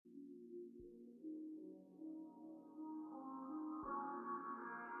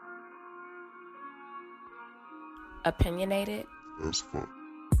Opinionated. That's fun.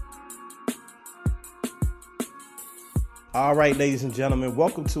 All right, ladies and gentlemen,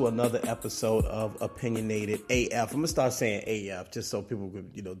 welcome to another episode of Opinionated AF. I'm gonna start saying AF just so people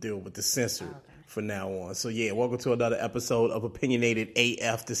could, deal with the censored from now on. So yeah, welcome to another episode of Opinionated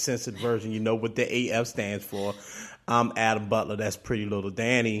AF, the censored version. You know what the AF stands for. I'm Adam Butler. That's Pretty Little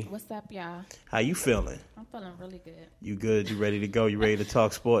Danny. What's up, y'all? How you feeling? I'm feeling really good. You good? You ready to go? You ready to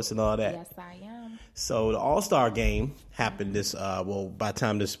talk sports and all that? Yes, I am. So the All-Star game happened by the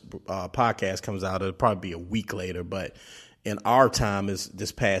time this podcast comes out, it'll probably be a week later, but in our time is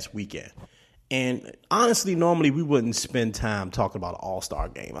this past weekend. And honestly, normally we wouldn't spend time talking about an All-Star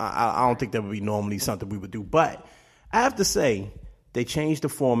game. I don't think that would be normally something we would do. But I have to say, they changed the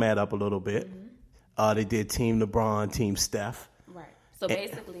format up a little bit. Mm-hmm. They did Team LeBron, Team Steph. Right. So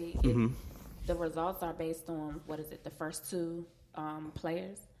basically, the results are based on, the first two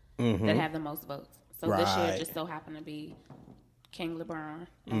players that have the most votes. So this year just so happened to be King LeBron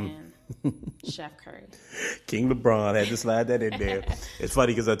and Chef Curry. King LeBron, had to slide that in there. It's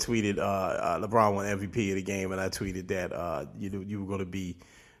funny because I tweeted LeBron won MVP of the game, and I tweeted that you were going to be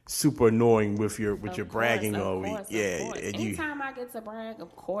super annoying with your bragging all week. Yeah, and anytime I get to brag,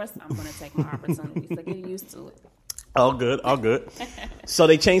 of course I'm going to take my opportunity. So get used to it. All good. So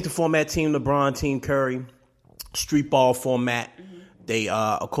they changed the format: Team LeBron, Team Curry, street ball format. They,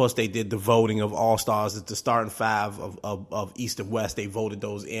 of course, they did the voting of All-Stars. It's the starting five of East and West. They voted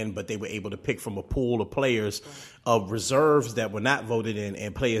those in, but they were able to pick from a pool of players of reserves that were not voted in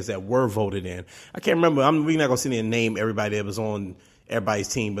and players that were voted in. I can't remember. We're not going to sit there and name everybody that was on everybody's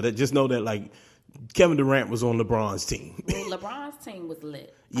team, but just know that, Kevin Durant was on LeBron's team. Well, LeBron's team was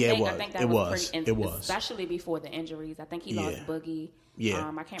lit. I think that was pretty especially before the injuries. I think he lost Boogie.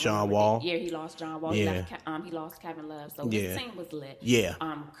 Yeah, I can't John remember. Wall. He lost John Wall. Yeah. He lost Kevin Love. So his team was lit. Yeah.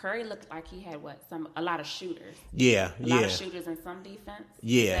 Curry looked like he had a lot of shooters. Yeah. A lot of shooters and some defense.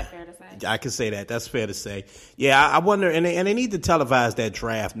 Yeah. Is that fair to say? I can say that. That's fair to say. Yeah, I wonder, and they need to televise that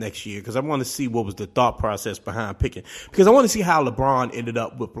draft next year because I want to see what was the thought process behind picking. Because I want to see how LeBron ended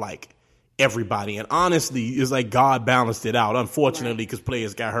up with everybody. And honestly, it's like God balanced it out. Unfortunately, because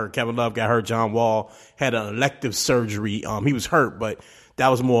players got hurt. Kevin Love got hurt. John Wall had an elective surgery. He was hurt, but that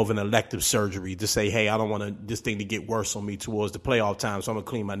was more of an elective surgery to say, hey, I don't want this thing to get worse on me towards the playoff time, so I'm going to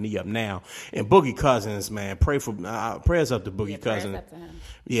clean my knee up now. And Boogie Cousins, man, prayers up to Boogie Cousins. Up to him.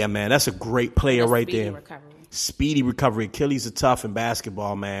 Yeah, man, that's a great player right there. Recovery. Speedy recovery. Achilles are tough in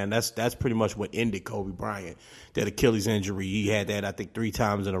basketball, man. That's pretty much what ended Kobe Bryant. That Achilles injury, he had that I think 3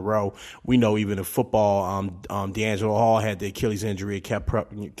 times in a row. We know even in football, D'Angelo Hall had the Achilles injury. It kept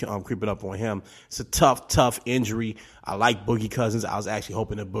creeping up on him. It's a tough injury. I like Boogie Cousins. I was actually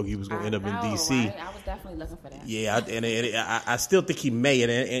hoping that Boogie was going to end up in D.C. Right? I was definitely looking for that. Yeah, and I still think he may,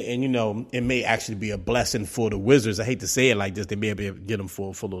 and it may actually be a blessing for the Wizards. I hate to say it like this. They may be able to get him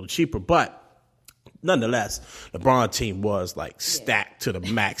for a little cheaper, but nonetheless, LeBron team was stacked to the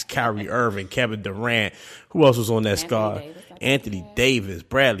max. Kyrie Irving, Kevin Durant. Who else was on that squad? Anthony Davis,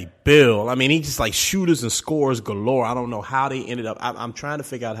 Bradley Beal. I mean, he just shooters and scorers galore. I don't know how they ended up. I'm trying to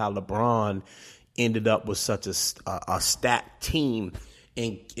figure out how LeBron ended up with such a stacked team.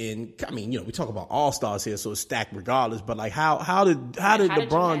 And I mean, we talk about all-stars here, so it's stacked regardless. But how did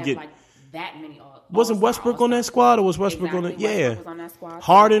LeBron get that many? Wasn't Westbrook on that squad, or was Westbrook on it? Yeah, Westbrook was on that squad.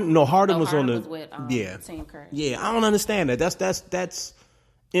 Harden was on the. Was with, Team Curry. Yeah, I don't understand that. That's interesting.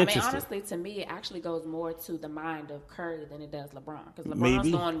 I mean, honestly, to me, it actually goes more to the mind of Curry than it does LeBron, because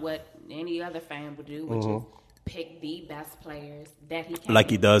LeBron's doing what any other fan would do, which is pick the best players that he can. Like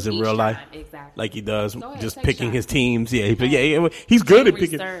he does in real life. Exactly. Like he does just picking his teams. Yeah, he's good at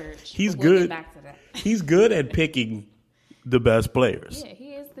picking. He's good. Get back to that. He's good at picking the best players. Yeah,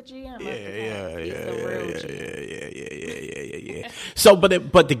 he is the GM. Yeah. So,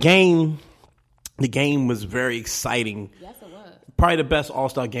 but the game was very exciting. Yes, it was. Probably the best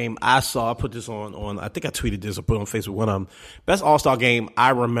All-Star game I saw. I put this on. I think I tweeted this or put it on Facebook. One of them. Best All-Star game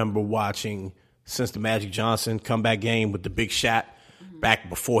I remember watching since the Magic Johnson comeback game with the Big Shot. Back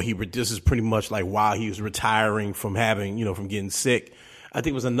before this is pretty much while he was retiring from from getting sick. I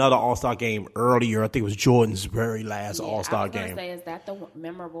think it was another All-Star game earlier. I think it was Jordan's very last All-Star game. I was going to say, is that the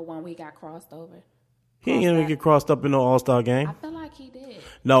memorable one we got crossed over? He didn't even get crossed up in the All-Star game. I feel like he did.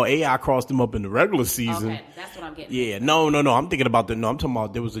 No, AI crossed him up in the regular season. Okay, that's what I'm getting. Yeah, no. I'm thinking about I'm talking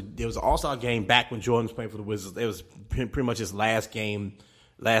about there was an All-Star game back when Jordan was playing for the Wizards. It was pretty much his last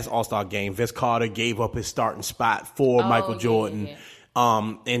All-Star game. Vince Carter gave up his starting spot for Michael Jordan. Yeah.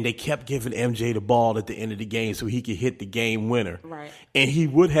 And they kept giving MJ the ball at the end of the game so he could hit the game winner. Right. And he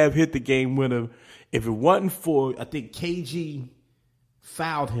would have hit the game winner if it wasn't for, I think, KG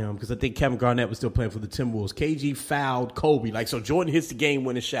fouled him because I think Kevin Garnett was still playing for the Timberwolves. KG fouled Kobe. Like, so Jordan hits the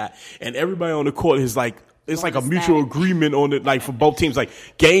game-winning shot, and everybody on the court is like, it's like a mutual agreement on it, like for both teams. Like,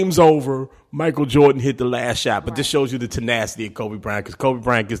 game's over. Michael Jordan hit the last shot, but this shows you the tenacity of Kobe Bryant because Kobe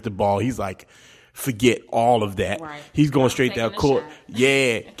Bryant gets the ball. He's like, forget all of that. Right. He's going straight down court.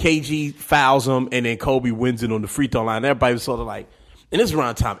 Yeah, KG fouls him, and then Kobe wins it on the free throw line. Everybody was sort of like, and this is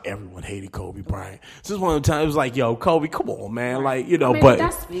around the time everyone hated Kobe Bryant. This is one of the times it was like, yo, Kobe, come on, man. Like, you know, but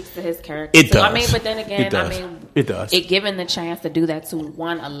that speaks to his character. It does. I mean, but then again, it does. It given the chance to do that to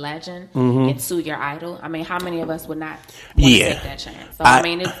one, a legend, and to your idol. I mean, how many of us would not want to take that chance? So I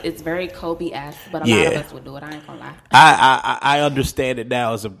mean, it's very Kobe-esque, but a lot of us would do it. I ain't gonna lie. I understand it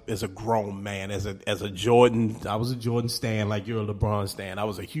now as a grown man, as a Jordan. I was a Jordan stan, like you're a LeBron stan. I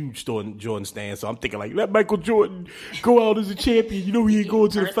was a huge Jordan stan, so I'm thinking like, let Michael Jordan go out as a champion. You know he ain't going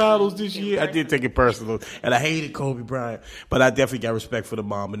to the finals this year. I did take it personal, and I hated Kobe Bryant, but I definitely got respect for the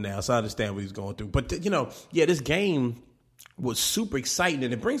Mamba now, so I understand what he's going through. But this game was super exciting,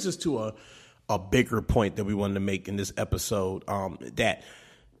 and it brings us to a bigger point that we wanted to make in this episode, that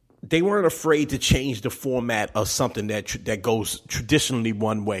they weren't afraid to change the format of something that goes traditionally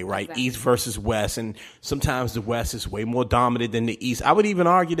one way, right? Exactly. East versus West, and sometimes the West is way more dominant than the East. I would even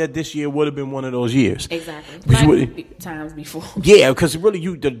argue that this year would have been one of those years. Exactly. Times before. Yeah, because really,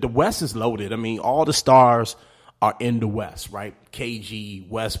 the West is loaded. I mean, all the stars are in the West, right? KD,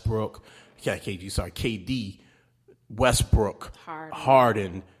 Westbrook,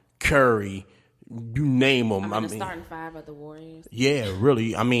 Harden, Curry. You name them. I mean, the starting five of the Warriors. Yeah,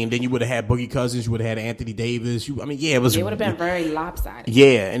 really. I mean, then you would have had Boogie Cousins. You would have had Anthony Davis. It would have been very lopsided.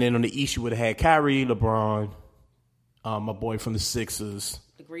 Yeah, and then on the East, you would have had Kyrie, LeBron, my boy from the Sixers.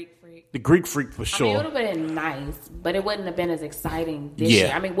 The Greek Freak for sure. I mean, it would have been nice, but it wouldn't have been as exciting this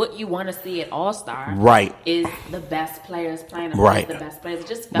year. I mean, what you want to see at All-Star is the best players playing against the best players. It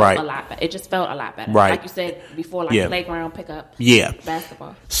just felt a lot better. It just felt a lot better. Right. Like you said before, like playground pickup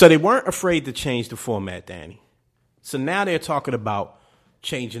basketball. So they weren't afraid to change the format, Danny. So now they're talking about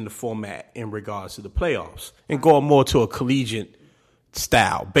changing the format in regards to the playoffs and going more to a collegiate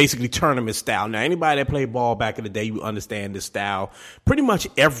style, basically tournament style. Now, anybody that played ball back in the day, you understand this style. Pretty much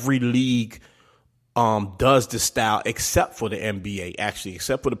every league does this style except for the NBA, actually,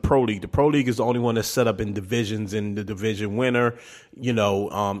 except for the Pro League. The Pro League is the only one that's set up in divisions, and the division winner,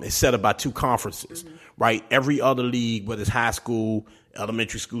 is set up by two conferences, right? Every other league, whether it's high school,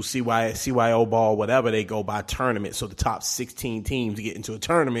 elementary school, CYO ball, whatever, they go by tournament. So the top 16 teams get into a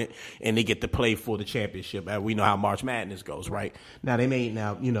tournament and they get to play for the championship. And we know how March Madness goes, right? Now they may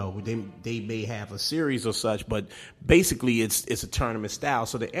they may have a series or such, but basically it's a tournament style.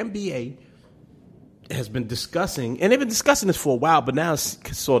 So the NBA has been discussing, and they've been discussing this for a while, but now it's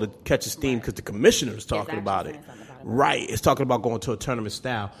sort of catches steam because the commissioner is talking about it. Right. It's talking about going to a tournament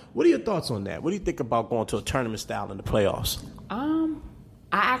style. What are your thoughts on that? What do you think about going to a tournament style in the playoffs?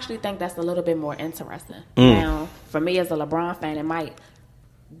 I actually think that's a little bit more interesting. Now, for me as a LeBron fan, it might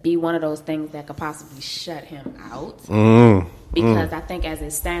be one of those things that could possibly shut him out. Because I think as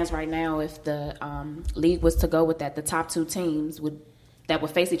it stands right now, if the league was to go with that, the top two teams that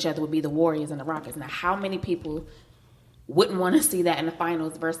would face each other would be the Warriors and the Rockets. Now, how many people wouldn't want to see that in the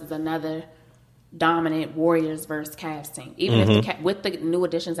finals versus another dominant Warriors versus Cavs team? Even if with the new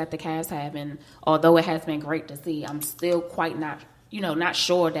additions that the Cavs have, and although it has been great to see, I'm still quite not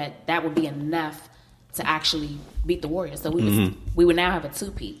sure that would be enough to actually beat the Warriors. So we would now have a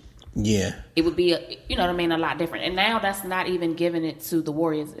two-peat. Yeah. It would be, a lot different. And now that's not even giving it to the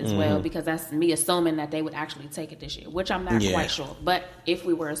Warriors as well, because that's me assuming that they would actually take it this year, which I'm not quite sure. But if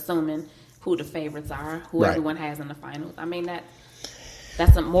we were assuming who the favorites are, who everyone has in the finals, I mean,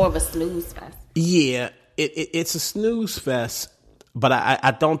 that's more of a snooze fest. Yeah, it's a snooze fest, but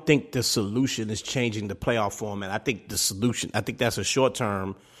I don't think the solution is changing the playoff format. I think that's a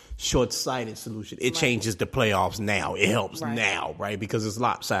short-sighted solution. It changes the playoffs now. It helps now, right? Because it's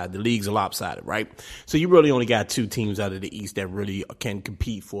lopsided. The leagues are lopsided, right? So you really only got two teams out of the East that really can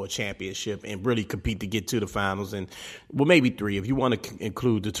compete for a championship and really compete to get to the finals. And, well, maybe three if you want to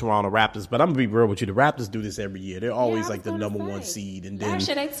include the Toronto Raptors. But I'm going to be real with you. The Raptors do this every year. They're always like the number one seed. And then last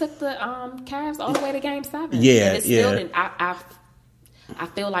year they took the Cavs all the way to Game 7. Yeah, I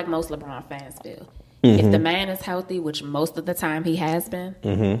feel like most LeBron fans feel. If the man is healthy, which most of the time he has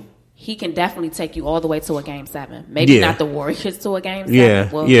been, he can definitely take you all the way to a Game 7. Maybe not the Warriors to a Game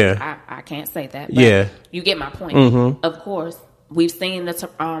 7. I can't say that. But you get my point. Of course, we've seen the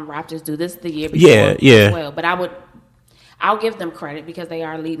Raptors do this the year before as well. But I'll give them credit because they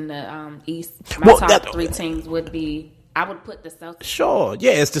are leading the East. My top three teams would be. I would put the Celtics. Sure,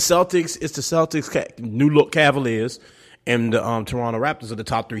 yeah, it's the Celtics. It's the Celtics, new look Cavaliers. And the Toronto Raptors are the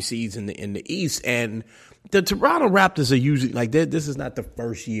top 3 seeds in the East. And the Toronto Raptors are usually like this is not the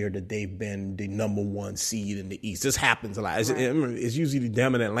first year that they've been the number 1 seed in the East. This happens a lot. It's usually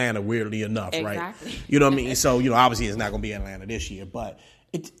them in Atlanta, weirdly enough, exactly. Right? You know what I mean? So obviously it's not going to be Atlanta this year, but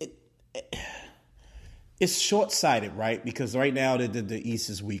it's short-sighted, right? Because right now the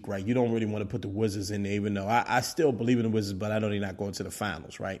East is weak, right? You don't really want to put the Wizards in there, even though I still believe in the Wizards, but I know they're not going to the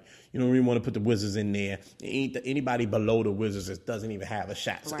finals, right? You don't really want to put the Wizards in there. Anybody below the Wizards doesn't even have a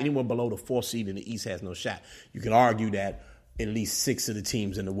shot. So anyone below the 4th seed in the East has no shot. You can argue that at least 6 of the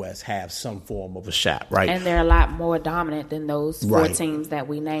teams in the West have some form of a shot, right? And they're a lot more dominant than those 4 teams that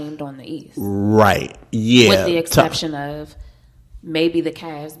we named on the East. Right, yeah. With the exception of maybe the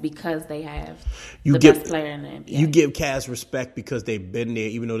Cavs because they have best player in the NBA. You give Cavs respect because they've been there,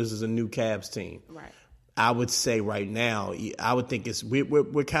 even though this is a new Cavs team. Right. I would say right now, I would think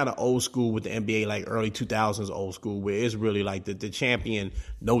we're kind of old school with the NBA, like early 2000s old school, where it's really like the champion,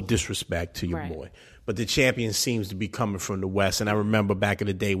 no disrespect to your boy, but the champion seems to be coming from the West. And I remember back in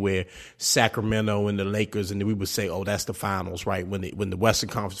the day where Sacramento and the Lakers, and we would say, oh, that's the finals, right? When the Western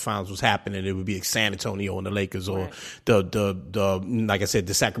Conference Finals was happening, it would be San Antonio and the Lakers, or the like I said,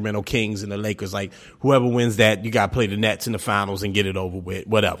 the Sacramento Kings and the Lakers. Like whoever wins that, you got to play the Nets in the finals and get it over with.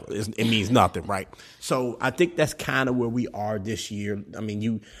 Whatever, it means nothing, right? So I think that's kind of where we are this year. I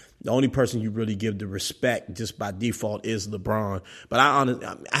mean, the only person you really give the respect just by default is LeBron. But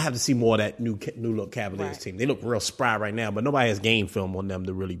I have to see more of that new look Cavaliers team. They look real spry right now, but nobody has game film on them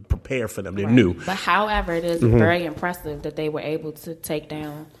to really prepare for them. They're new. But however, it is very impressive that they were able to take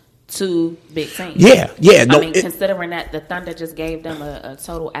down 2 big teams. Yeah. No, I mean, considering that the Thunder just gave them a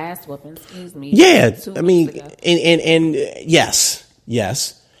total ass whooping. Excuse me. Yeah, 2 I mean, weeks ago. and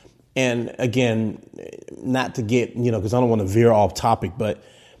yes. And again, not to get, because I don't want to veer off topic, but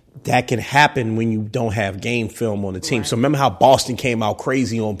that can happen when you don't have game film on the team. Right. So remember how Boston came out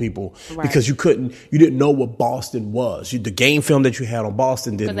crazy on people because you didn't know what Boston was. The game film that you had on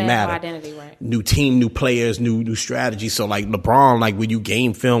Boston didn't matter. No identity, right? New team, new players, new strategy. So like LeBron, like when you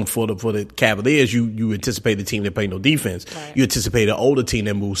game film for the Cavaliers, you anticipate the team that play no defense. Right. You anticipate an older team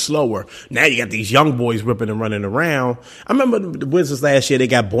that moves slower. Now you got these young boys ripping and running around. I remember the Wizards last year, they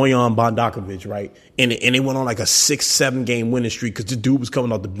got Bojan Bogdanović, right? And they went on like a 6-7 game winning streak because the dude was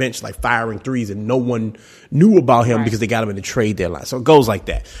coming off the bench like firing threes and no one knew about him because they got him in the trade deadline. So it goes like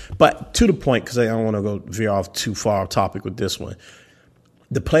that. But to the point, because I don't want to go veer off too far off topic with this one,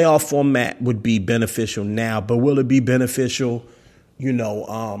 the playoff format would be beneficial now, but will it be beneficial,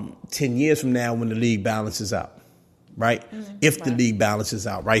 10 years from now when the league balances out? Right? Mm-hmm. If the league balances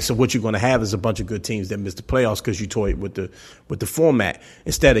out, right? So what you're going to have is a bunch of good teams that miss the playoffs because you toyed with the format.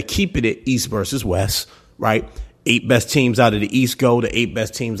 Instead of keeping it East versus West, right? 8 best teams out of the East go, the 8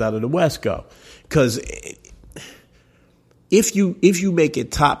 best teams out of the West go. Because if you make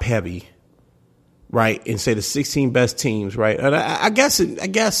it top heavy, right, and say the 16 best teams, right? And I guess if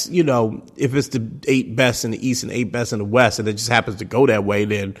it's the 8 best in the East and 8 best in the West, and it just happens to go that way,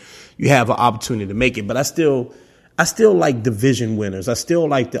 then you have an opportunity to make it. But I still like division winners. I still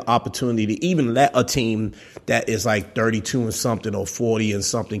like the opportunity to even let a team that is like 32 and something or 40 and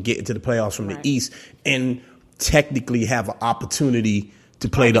something get into the playoffs from the East and technically have an opportunity to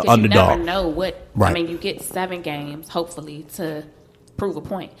play the underdog. You never know what. Right. I mean, you get 7 games, hopefully, to prove a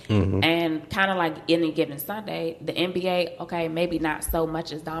point. Mm-hmm. And kind of like any given Sunday, the NBA, okay, maybe not so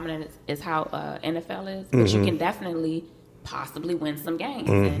much as dominant as how NFL is, but you can definitely possibly win some games.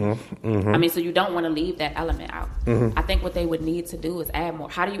 I mean, so you don't want to leave that element out. I think what they would need to do is add more.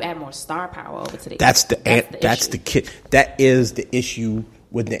 How do you add more star power over to the That's that is the issue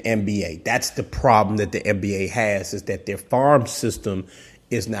with the NBA. That's the problem that the NBA has, is that their farm system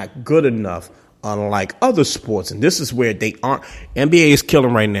is not good enough, unlike other sports. And this is where they aren't. NBA is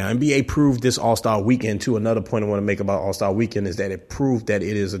killing right now. NBA proved this All-Star Weekend, too. Another point I want to make about All-Star Weekend is that it proved that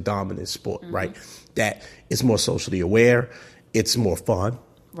it is a dominant sport, right? That it's more socially aware. It's more fun.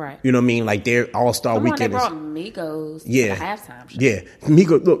 Right. You know what I mean? Like their All-Star Weekend. They brought Migos to the halftime show. Yeah.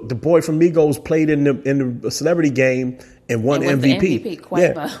 Migos, look, the boy from Migos played in the celebrity game and won MVP. The MVP,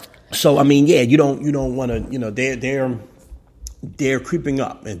 Quavo. So I mean, you don't want to, they're creeping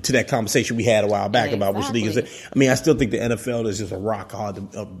up into that conversation we had a while back about which league is it. I mean, I still think the NFL is just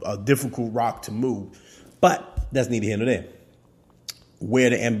a difficult rock to move, but that's neither here nor there. Where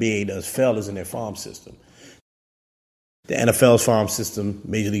the NBA does fail is in their farm system. The NFL's farm system,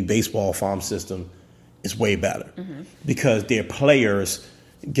 Major League Baseball farm system, is way better because their players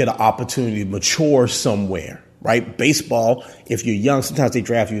get an opportunity to mature somewhere. Right? Baseball, if you're young, sometimes they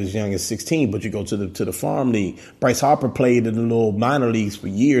draft you as young as 16, but you go to the farm league. Bryce Harper played in the little minor leagues for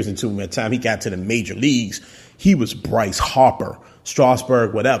years until by the time he got to the major leagues, he was Bryce Harper,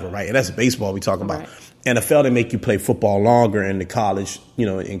 Strasburg, whatever, right? And that's baseball we talking about. NFL, they make you play football longer in the college,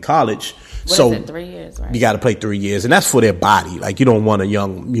 in college. What is it, 3 years, right? You got to play 3 years, and that's for their body. Like, you don't want a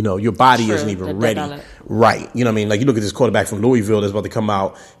young, your body isn't even ready. Right. You know what I mean? Like, you look at this quarterback from Louisville that's about to come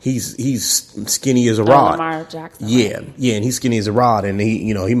out. He's skinny as a rod. Lamar Jackson. Yeah. Right? Yeah, and he's skinny as a rod, and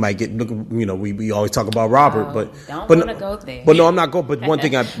he might get, we always talk about Robert, but don't want to go there. But no, I'm not going. But one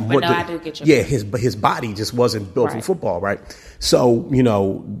thing I do get your his body just wasn't built for football, right? So,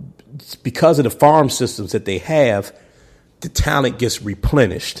 because of the farm systems that they have, the talent gets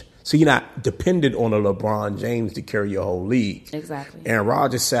replenished. So you're not dependent on a LeBron James to carry your whole league. Exactly. Aaron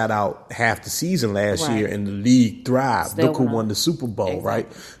Rodgers sat out half the season last year, and the league thrived. Look who won the Super Bowl,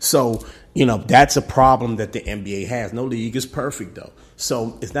 right? So, that's a problem that the NBA has. No league is perfect, though.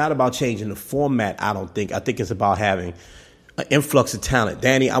 So it's not about changing the format, I don't think. I think it's about having an influx of talent.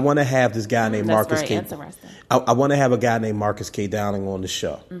 Danny, I want to have this guy named Marcus K. I want to have a guy named Marcus K. Dowling on the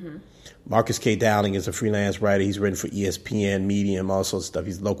show. Mm-hmm. Marcus K. Dowling is a freelance writer. He's written for ESPN, Medium, all sorts of stuff.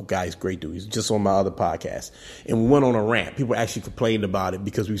 He's a local guy. He's a great dude. He's just on my other podcast. And we went on a rant. People actually complained about it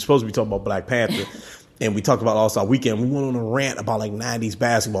because we were supposed to be talking about Black Panther. And we talked about All-Star Weekend. We went on a rant about like 90s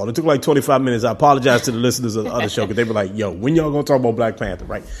basketball. It took like 25 minutes. I apologize to the listeners of the other show because they were like, yo, when y'all going to talk about Black Panther,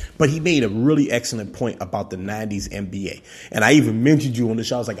 right? But he made a really excellent point about the 90s NBA. And I even mentioned you on the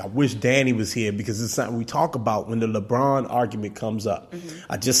show. I was like, I wish Danny was here because it's something we talk about when the LeBron argument comes up.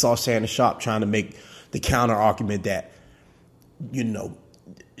 Mm-hmm. I just saw Shannon Sharp trying to make the counter argument that,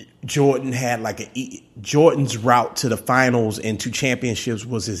 Jordan had Jordan's route to the finals and to championships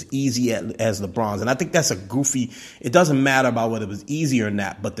was as easy as LeBron's. And I think that's it doesn't matter about whether it was easy or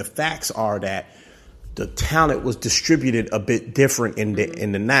not, but the facts are that the talent was distributed a bit different in the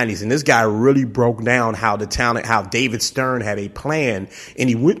 90s. And this guy really broke down how David Stern had a plan, and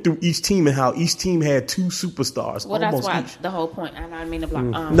he went through each team and how each team had two superstars. Well, that's why the whole point, and I didn't mean to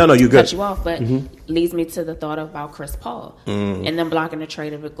block, no, you're good. Cut you off, but leads me to the thought about Chris Paul and them blocking the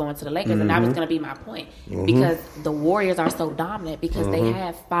trade of it going to the Lakers. And that was going to be my point because the Warriors are so dominant because they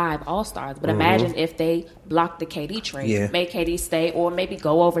have 5 All-Stars. But imagine if they blocked the KD trade, made KD stay, or maybe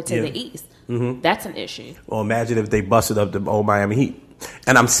go over to the East. That's an issue. Well, imagine if they busted up the old Miami Heat.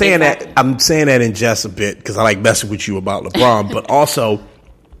 And I'm saying that in jest a bit because I like messing with you about LeBron, but also,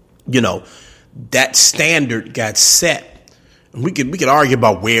 that standard got set. We could argue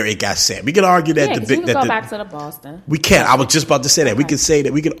about where it got set. We could argue that go back to the Boston. We can. I was just about to say that. Okay. We could say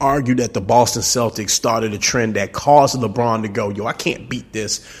that. We could argue that the Boston Celtics started a trend that caused LeBron to go, yo, I can't beat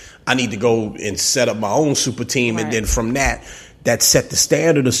this. I need to go and set up my own super team, and then from that set the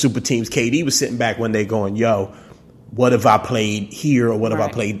standard of super teams. KD was sitting back one day going, yo, what if I played here or what if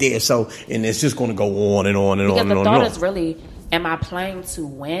I played there? So, and it's just going to go on and on and on and on. Because the thought is really, am I playing to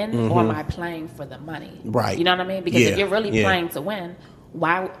win or am I playing for the money? Right. You know what I mean? Because if you're really playing to win,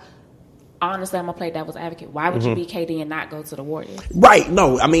 why... Honestly, I'm gonna play devil's advocate. Why would you be KD and not go to the Warriors? Right.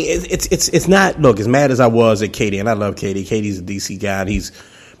 No, I mean it's not. Look, as mad as I was at KD, and I love KD. KD's a DC guy. And he's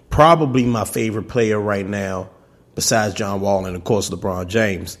probably my favorite player right now, besides John Wall and of course LeBron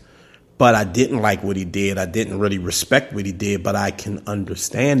James. But I didn't like what he did. I didn't really respect what he did, but I can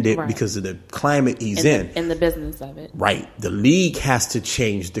understand it because of the climate he's in. In the business of it. Right. The league has to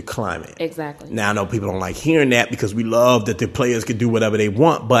change the climate. Exactly. Now, I know people don't like hearing that because we love that the players can do whatever they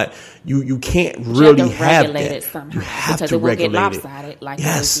want, but you can't really have that. Regulate it somehow. You have because to it will regulate get lopsided like it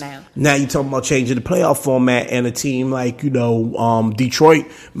is now. Now you're talking about changing the playoff format, and a team like, Detroit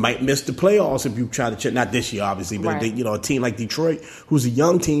might miss the playoffs if you try to change. Not this year, obviously, but a team like Detroit, who's a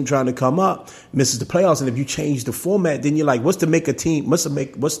young team trying to come up, misses the playoffs. And if you change the format, then you're like, what's to make a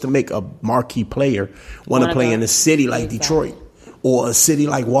marquee player want to play in a city like Detroit, or a city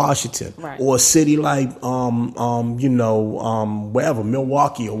like Washington, or a city like wherever,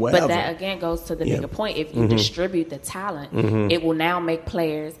 Milwaukee or whatever. But that again goes to the bigger point. If you distribute the talent, it will now make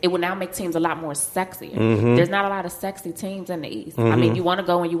teams a lot more sexier. There's not a lot of sexy teams in the East. I mean, you want to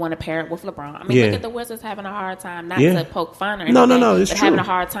go and you want to pair it with LeBron. I mean, look at the Wizards having a hard time, not to poke fun or anything, no, it's but true. having a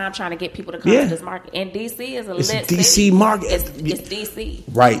hard time trying to get people to come to this market. And DC is a lit DC market. It's DC.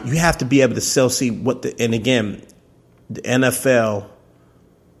 Right. You have to be able to and again, the NFL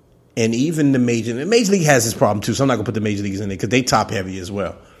and even the Major League has this problem too, so I'm not going to put the Major Leagues in there because they top heavy as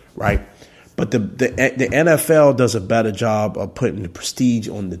well, right? But the NFL does a better job of putting the prestige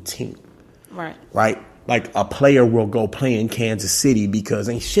on the team. Right. Like a player will go play in Kansas City because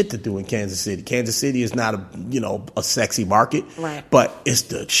ain't shit to do in Kansas City. Kansas City is not a sexy market, but it's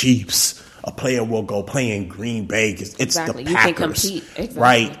the Chiefs. A player will go play in Green Bay. It's the Packers, you can compete,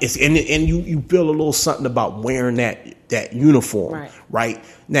 right? It's and you feel a little something about wearing that that uniform, right?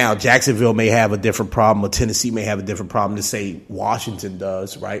 Now, Jacksonville may have a different problem, or Tennessee may have a different problem to say Washington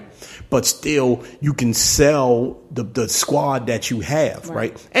does, right? But still, you can sell the squad that you have,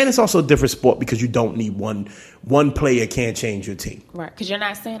 right? And it's also a different sport because you don't need one player can't change your team. Right, because you're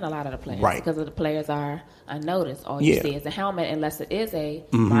not seeing a lot of the players. Right. Because the players are unnoticed. All you see is a helmet unless it is a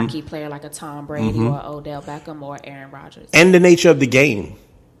marquee player like a Tom Brady or Odell Beckham or Aaron Rodgers. And the nature of the game.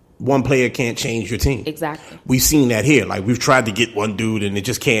 One player can't change your team. Exactly. We've seen that here. Like, we've tried to get one dude and it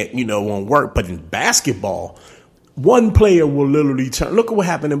just can't, won't work. But in basketball, one player will literally turn. Look at what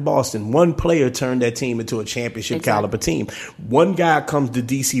happened in Boston. One player turned that team into a championship caliber team. One guy comes to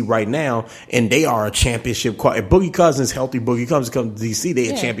DC right now and they are a championship. If Boogie Cousins, healthy Boogie Cousins comes to DC,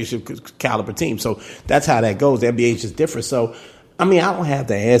 they're a championship caliber team. So that's how that goes. The NBA is just different. So, I don't have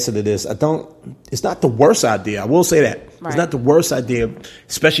the answer to this. It's not the worst idea. I will say that. Right. It's not the worst idea,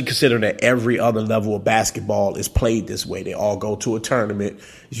 especially considering that every other level of basketball is played this way. They all go to a tournament.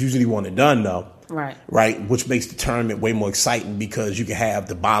 It's usually one and done, though. Right. Which makes the tournament way more exciting because you can have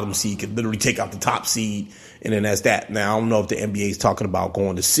the bottom seed can literally take out the top seed, and then that's that. Now, I don't know if the NBA is talking about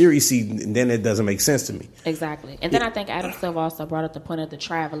going to series seed, and then it doesn't make sense to me. Exactly. And then I think Adam Silver also brought up the point of the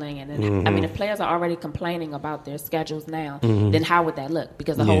traveling. And then, if players are already complaining about their schedules now, then how would that look?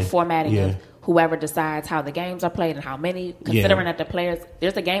 Because the whole formatting of whoever decides how the games are played and how many, considering that the players,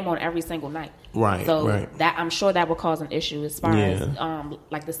 there's a game on every single night. Right. So that I'm sure that will cause an issue as far as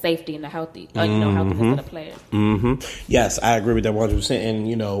like the safety and the healthiness of the players. Yes, I agree with that 100%.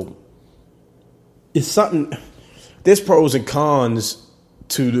 And it's something. There's pros and cons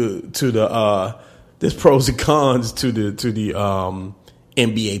to the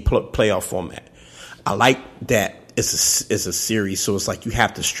NBA playoff format. I like that. It's a series, so it's like you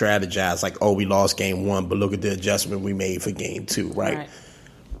have to strategize. Like, we lost game 1, but look at the adjustment we made for game 2, right?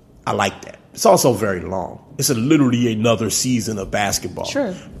 I like that. It's also very long. It's literally another season of basketball.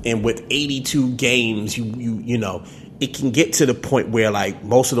 Sure. And with 82 games, you know, it can get to the point where like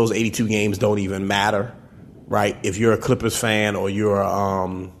most of those 82 games don't even matter, right? If you're a Clippers fan or you're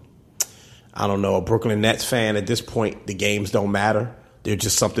a Brooklyn Nets fan, at this point the games don't matter. They're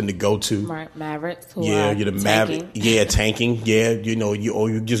just something to go to. Right, Mavericks. You're the Mavericks. Yeah, tanking. Yeah,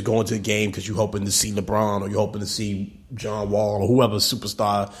 you're just going to the game because you're hoping to see LeBron or you're hoping to see John Wall or whoever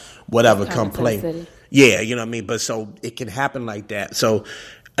superstar, whatever, come play. Yeah, you know what I mean. But so it can happen like that. So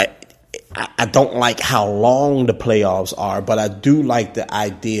I don't like how long the playoffs are, but I do like the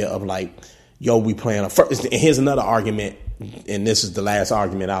idea of like, we playing first. And here's another argument, and this is the last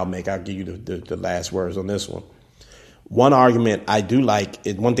argument I'll make. I'll give you the last words on this one. One argument I do like,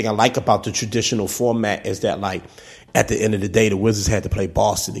 one thing I like about the traditional format is that, like, at the end of the day, the Wizards had to play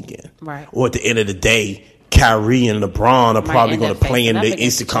Boston again. Right. Or at the end of the day, Kyrie and LeBron are probably going to play in the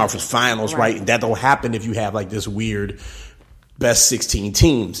Eastern Conference Finals, right? That don't happen if you have, like, this weird best 16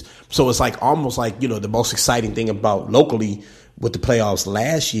 teams. So it's like almost like, the most exciting thing about locally with the playoffs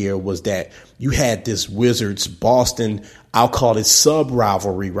last year was that you had this Wizards Boston, I'll call it sub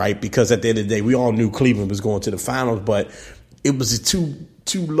rivalry, right? Because at the end of the day, we all knew Cleveland was going to the finals, but it was the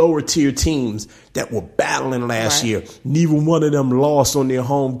two lower tier teams that were battling last year. Neither one of them lost on their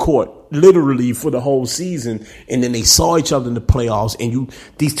home court, literally for the whole season. And then they saw each other in the playoffs, and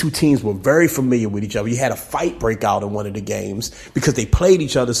these two teams were very familiar with each other. You had a fight break out in one of the games because they played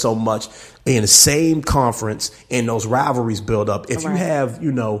each other so much in the same conference, and those rivalries build up. If you have,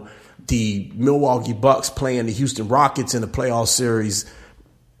 the Milwaukee Bucks playing the Houston Rockets in the playoff series,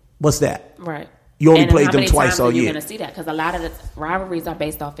 what's that? Right. You only played them twice all year. You're going to see that because a lot of the rivalries are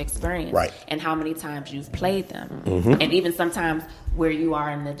based off experience, right? And how many times you've played them, and even sometimes where you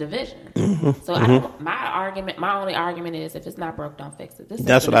are in the division. So my only argument is if it's not broke, don't fix it.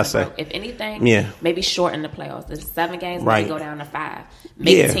 That's what I say. Broke. If anything, maybe shorten the playoffs. There's 7 games, maybe go down to 5.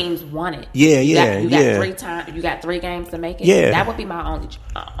 Maybe teams want it. You got 3 games to make it. Yeah, that would be my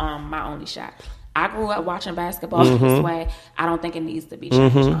only shot. I grew up watching basketball this way. I don't think it needs to be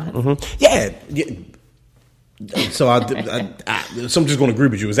changed, honestly. Yeah. So I'm just going to agree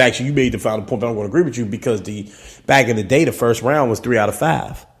with you. It's actually, you made the final point, but I'm going to agree with you because back in the day, the first round was 3 out of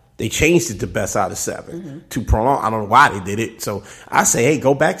 5. They changed it to best out of 7 to prolong. I don't know why they did it. So I say, hey,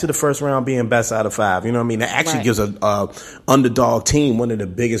 go back to the first round being best out of 5. You know what I mean? That actually gives a underdog team. One of the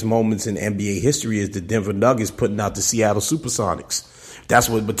biggest moments in NBA history is the Denver Nuggets putting out the Seattle Supersonics. That's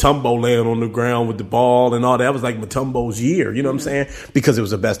what Mutombo laying on the ground with the ball and all that. That was like Mutombo's year. You know what I'm saying? Because it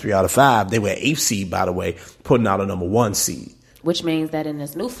was the best 3 out of 5. They were 8th seed, by the way, putting out a number 1 seed. Which means that in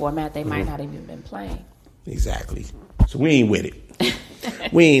this new format, they might not even been playing. Exactly. So we ain't with it.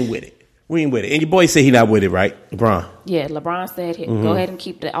 We ain't with it. We ain't with it. And your boy said he not with it, right? LeBron. Yeah, LeBron said go ahead and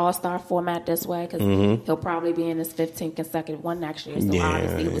keep the All-Star format this way because he'll probably be in his 15th consecutive one next year. So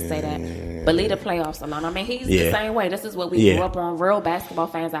obviously he would say that. But leave the playoffs alone. I mean, he's the same way. This is what we grew up on. Real basketball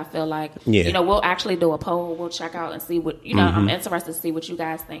fans, I feel like. Yeah. You know, we'll actually do a poll. We'll check out and see what, you know, I'm interested to see what you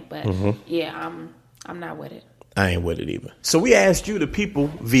guys think. But, I'm not with it. I ain't with it either. So we asked you, the people,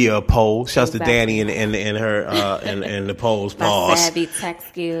 via a poll. Shouts to Danny and her and the polls. Pause. Savvy tech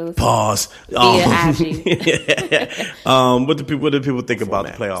skills. Pause. Via IG. What do people think about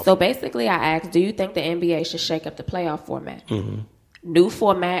the playoff? So basically, I asked, do you think the NBA should shake up the playoff format? New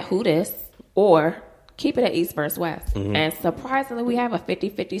format, who this? Or keep it at East versus West. And surprisingly, we have a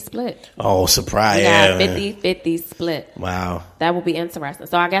 50-50 split. Oh, surprise. We got a 50-50 split. Wow. That will be interesting.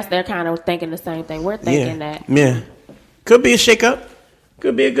 So I guess they're kind of thinking the same thing. We're thinking that. Yeah. Could be a shakeup.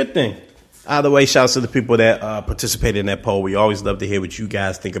 Could be a good thing. Either way, shouts to the people that participated in that poll. We always love to hear what you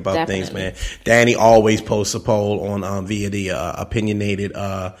guys think about things, man. Danny always posts a poll on via the opinionated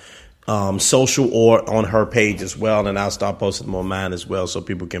social or on her page as well, and I'll start posting them on mine as well so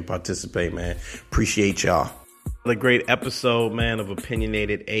people can participate, man. Appreciate y'all. Another great episode, man, of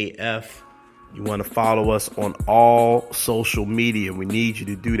Opinionated AF. You want to follow us on all social media. We need you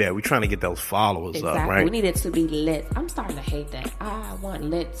to do that. We're trying to get those followers up, right? We need it to be lit. I'm starting to hate that. I want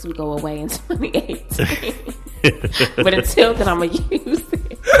lit to go away in 2018. But until then, I'm going to use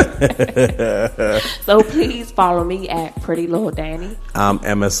it. So please follow me at Pretty Little Danny. I'm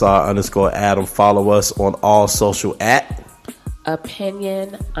MSR_Adam. Follow us on all social at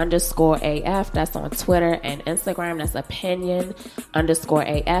Opinion_AF. That's on Twitter and Instagram. That's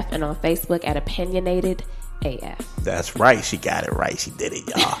Opinion_AF. And on Facebook at Opinionated AF. That's right. She got it right. She did it,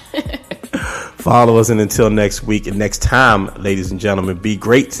 y'all. Follow us, and until next week and next time, ladies and gentlemen, be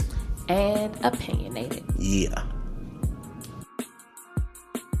great and opinionated. Yeah.